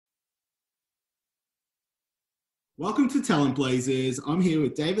Welcome to Talent Blazers. I'm here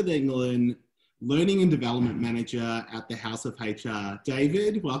with David Engelen, Learning and Development Manager at the House of HR.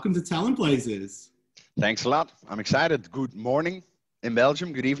 David, welcome to Talent Blazers. Thanks a lot. I'm excited. Good morning in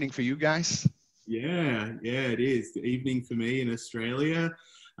Belgium. Good evening for you guys. Yeah, it is. The evening for me in Australia.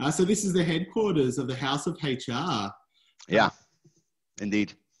 So this is the headquarters of the House of HR. Yeah,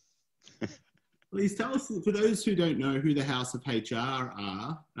 indeed. Please tell us, for those who don't know who the House of HR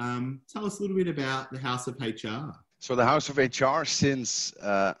are, tell us a little bit about the House of HR. So the House of HR since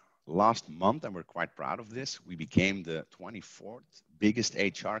last month, and we're quite proud of this, we became the 24th biggest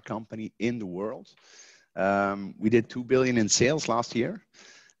HR company in the world. We did 2 billion in sales last year.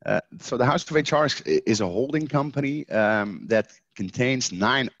 So the House of HR is a holding company that contains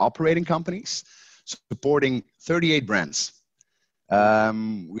 9 operating companies supporting 38 brands.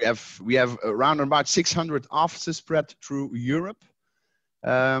 We have around about 600 offices spread through Europe.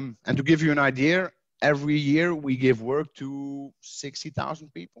 And to give you an idea, every year we give work to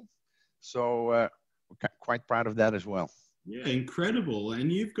 60,000 people. So we're quite proud of that as well. Yeah, incredible.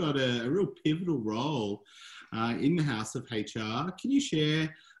 And you've got a real pivotal role in the House of HR. Can you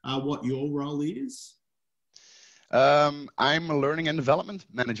share what your role is? I'm a learning and development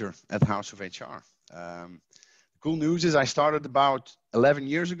manager at the House of HR. Cool news is I started about 11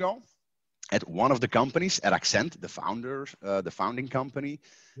 years ago at one of the companies at Accent, the founding company,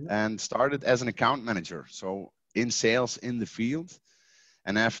 and started as an account manager. So in sales in the field.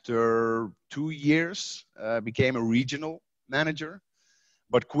 And after 2 years, became a regional manager,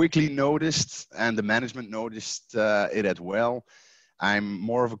 but quickly noticed, and the management noticed it as well, I'm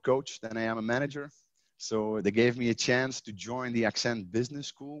more of a coach than I am a manager. So they gave me a chance to join the Accent Business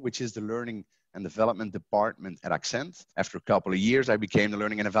School, which is the learning and development department at Accent. After a couple of years, I became the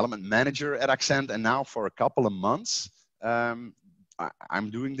learning and development manager at Accent. And now for a couple of months, I'm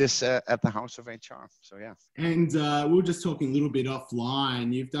doing this at the House of HR. So, yeah. And we were just talking a little bit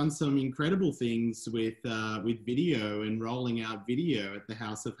offline. You've done some incredible things with video and rolling out video at the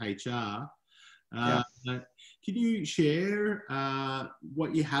House of HR. Can you share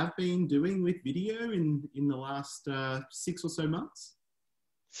what you have been doing with video in the last 6 or so months?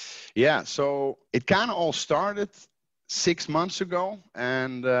 Yeah, so it kind of all started 6 months ago,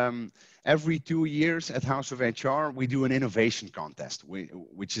 and every 2 years at House of HR, we do an innovation contest,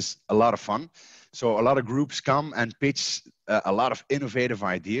 which is a lot of fun. So a lot of groups come and pitch a lot of innovative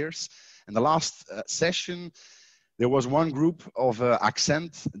ideas. And the last session, there was one group of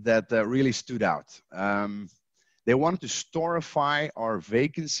Accent that really stood out. They wanted to storify our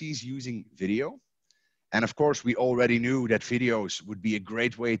vacancies using video. And of course, we already knew that videos would be a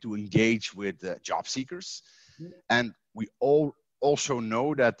great way to engage with job seekers. And we also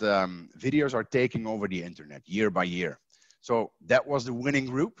know that videos are taking over the internet year by year. So that was the winning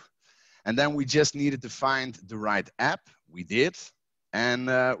group. And then we just needed to find the right app. We did. And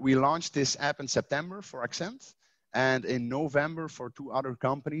we launched this app in September for Accent. And in November for 2 other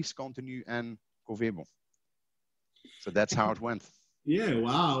companies, Continu and Covebo. So that's how it went. Yeah,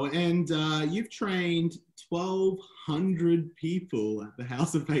 wow. And you've trained 1,200 people at the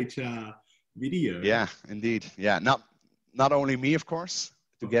House of HR video. Yeah, indeed. Yeah, not only me, of course,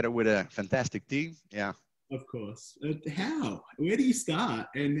 together with a fantastic team. Yeah. Of course. How? Where do you start?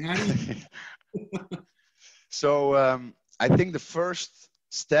 And how do you... So I think the first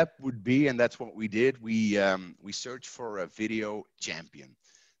step would be, and that's what we did, we searched for a video champion.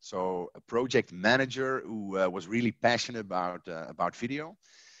 So a project manager who was really passionate about video.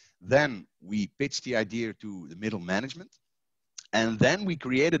 Then we pitched the idea to the middle management. And then we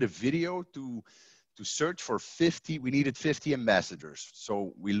created a video to search for 50, we needed 50 ambassadors.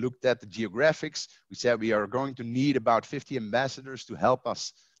 So we looked at the geographics. We said we are going to need about 50 ambassadors to help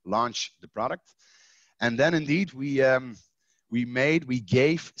us launch the product. And then indeed we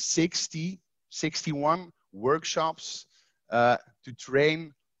gave 61 workshops to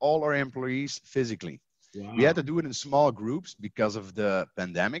train all our employees physically. Wow. We had to do it in small groups because of the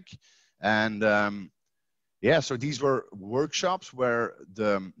pandemic. And so these were workshops where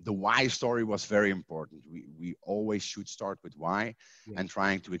the why story was very important. We always should start with why and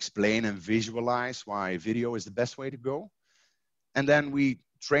trying to explain and visualize why video is the best way to go. And then we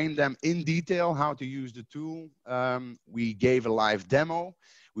trained them in detail how to use the tool. We gave a live demo.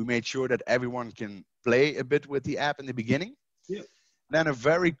 We made sure that everyone can play a bit with the app in the beginning. Yeah. Then a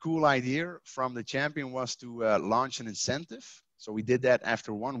very cool idea from the champion was to launch an incentive. So we did that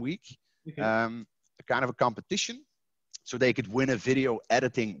after 1 week, a kind of a competition. So they could win a video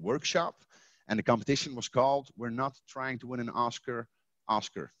editing workshop. And the competition was called, we're not trying to win an Oscar.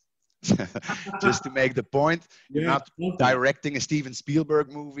 just to make the point. You're Yeah, not directing a Steven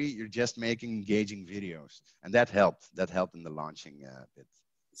Spielberg movie. You're just making engaging videos. And that helped. That helped in the launching bit.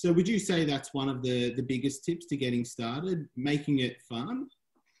 So would you say that's one of the biggest tips to getting started, making it fun?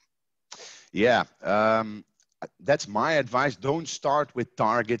 Yeah, that's my advice. Don't start with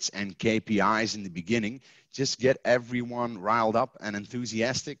targets and KPIs in the beginning. Just get everyone riled up and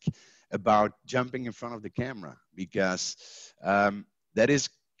enthusiastic about jumping in front of the camera, because that is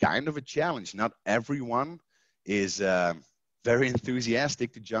kind of a challenge. Not everyone is very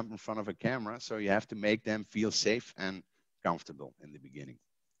enthusiastic to jump in front of a camera, so you have to make them feel safe and comfortable in the beginning.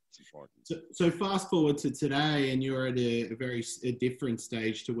 It's important. So fast forward to today, and you're at a very different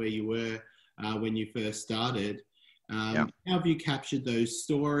stage to where you were when you first started. How have you captured those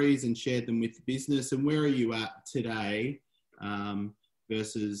stories and shared them with the business, and where are you at today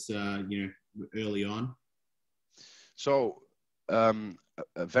versus early on? So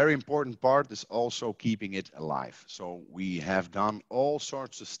a very important part is also keeping it alive. So we have done all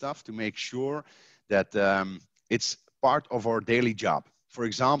sorts of stuff to make sure that it's part of our daily job. For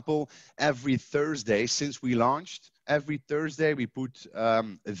example, every Thursday since we launched, every Thursday we put a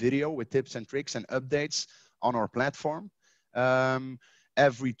video with tips and tricks and updates on our platform.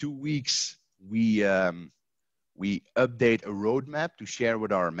 Every 2 weeks, we update a roadmap to share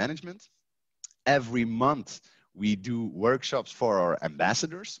with our management. Every month, we do workshops for our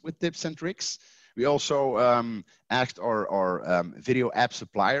ambassadors with tips and tricks. We also asked our video app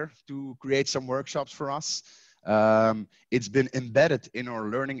supplier to create some workshops for us. It's been embedded in our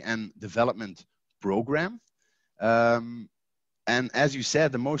learning and development program. And as you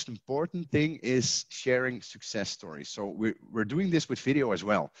said, the most important thing is sharing success stories. So we're doing this with video as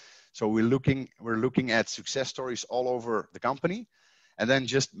well. So we're looking at success stories all over the company, and then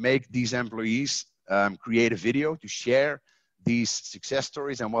just make these employees create a video to share these success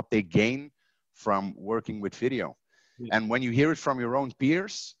stories and what they gain from working with video. Yeah. And when you hear it from your own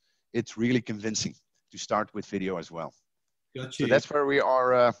peers, it's really convincing to start with video as well. Gotcha. So that's where we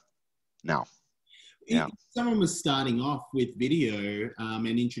are now. Yeah. If someone was starting off with video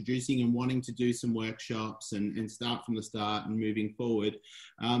and introducing and wanting to do some workshops and start from the start and moving forward,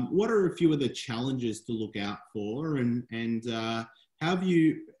 what are a few of the challenges to look out for, and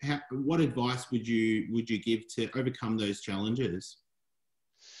what advice would you give to overcome those challenges?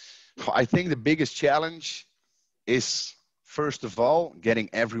 I think the biggest challenge is, first of all, getting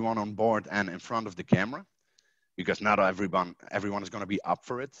everyone on board and in front of the camera, because not everyone is going to be up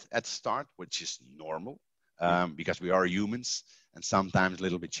for it at the start, which is normal, because we are humans and sometimes a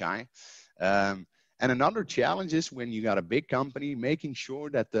little bit shy. And another challenge is, when you got a big company, making sure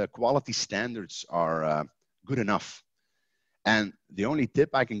that the quality standards are good enough. And the only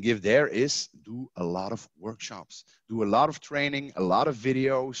tip I can give there is do a lot of workshops, do a lot of training, a lot of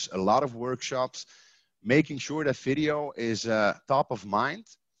videos, a lot of workshops, making sure that video is top of mind,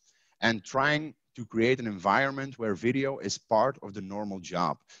 and trying to create an environment where video is part of the normal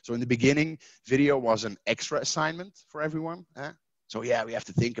job. So in the beginning, video was an extra assignment for everyone. So yeah, we have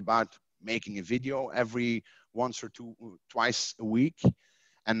to think about making a video every once or twice a week.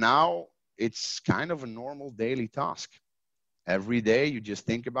 And now it's kind of a normal daily task. Every day you just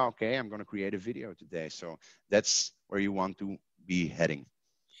think about, okay, I'm going to create a video today. So that's where you want to be heading.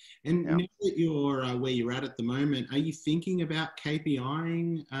 And now that you're where you're at the moment, are you thinking about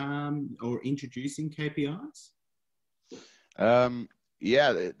KPIing or introducing KPIs?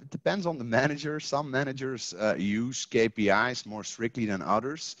 Yeah, it depends on the manager. Some managers use KPIs more strictly than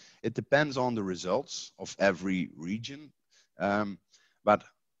others. It depends on the results of every region. But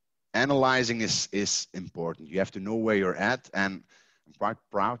analyzing is important. You have to know where you're at, and I'm quite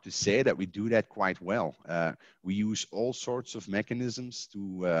proud to say that we do that quite well. We use all sorts of mechanisms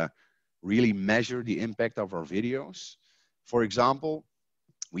to really measure the impact of our videos. For example,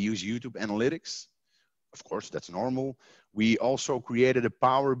 we use YouTube Analytics. Of course, that's normal. We also created a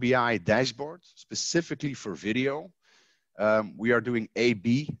Power BI dashboard specifically for video. We are doing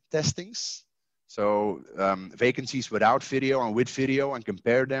A/B testings. So vacancies without video and with video, and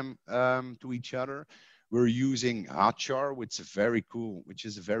compare them to each other. We're using Hotjar, which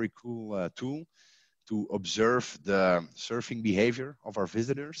is a very cool tool to observe the surfing behavior of our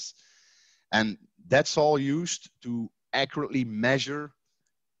visitors. And that's all used to accurately measure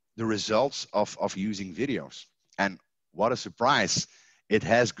the results of using videos. And what a surprise, it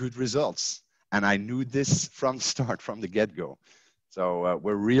has good results. And I knew this from the start, from the get-go. So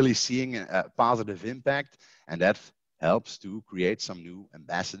we're really seeing a positive impact, and that helps to create some new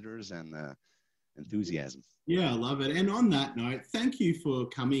ambassadors and enthusiasm. Yeah, I love it. And on that note, thank you for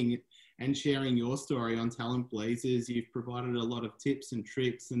coming and sharing your story on Talent Blazers. You've provided a lot of tips and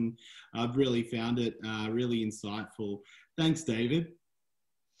tricks, and I've really found it really insightful. Thanks, David.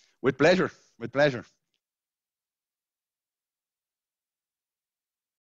 With pleasure. With pleasure.